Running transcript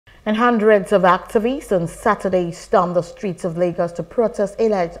And hundreds of activists on Saturday stormed the streets of Lagos to protest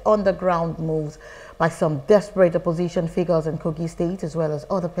alleged underground moves by some desperate opposition figures in Kogi State, as well as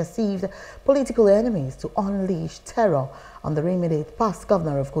other perceived political enemies, to unleash terror on the immediate past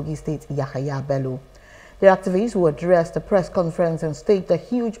Governor of Kogi State, Yahaya Bello. The activists who addressed a press conference and staged a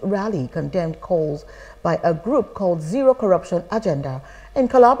huge rally condemned calls by a group called Zero Corruption Agenda in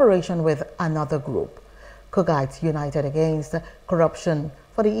collaboration with another group, Kogites United Against Corruption,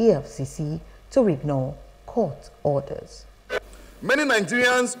 for the EFCC to ignore court orders. Many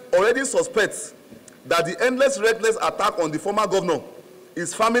Nigerians already suspect that the endless reckless attack on the former governor,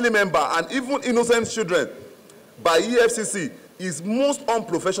 his family member, and even innocent children by EFCC is most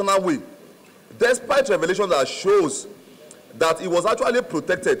unprofessional way, despite revelation that shows that it was actually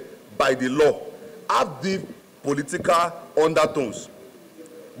protected by the law, have deep political undertones.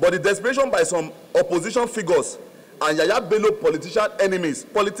 But the desperation by some opposition figures and Yahaya Bello political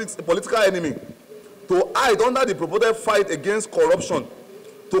enemy to hide under the purported fight against corruption,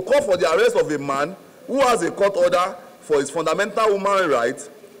 to call for the arrest of a man who has a court order for his fundamental human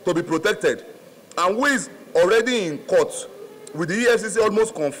rights to be protected, and who is already in court with the EFCC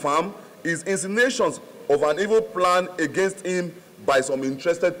almost confirmed his insinuations of an evil plan against him by some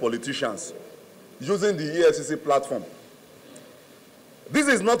interested politicians using the EFCC platform. This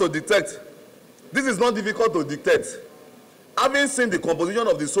is not difficult to detect. Having seen the composition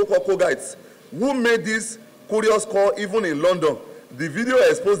of the so-called Kogites who made this curious call even in London, the video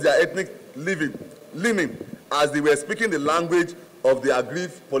exposed their ethnic leaning as they were speaking the language of the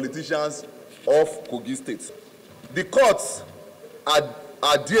aggrieved politicians of Kogi State. The courts are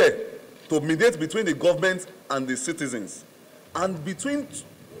there to mediate between the government and the citizens, and between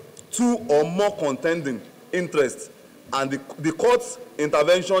two or more contending interests, and the court's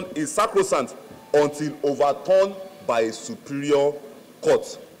intervention is sacrosanct until overturned by a superior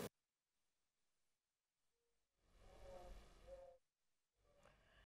court.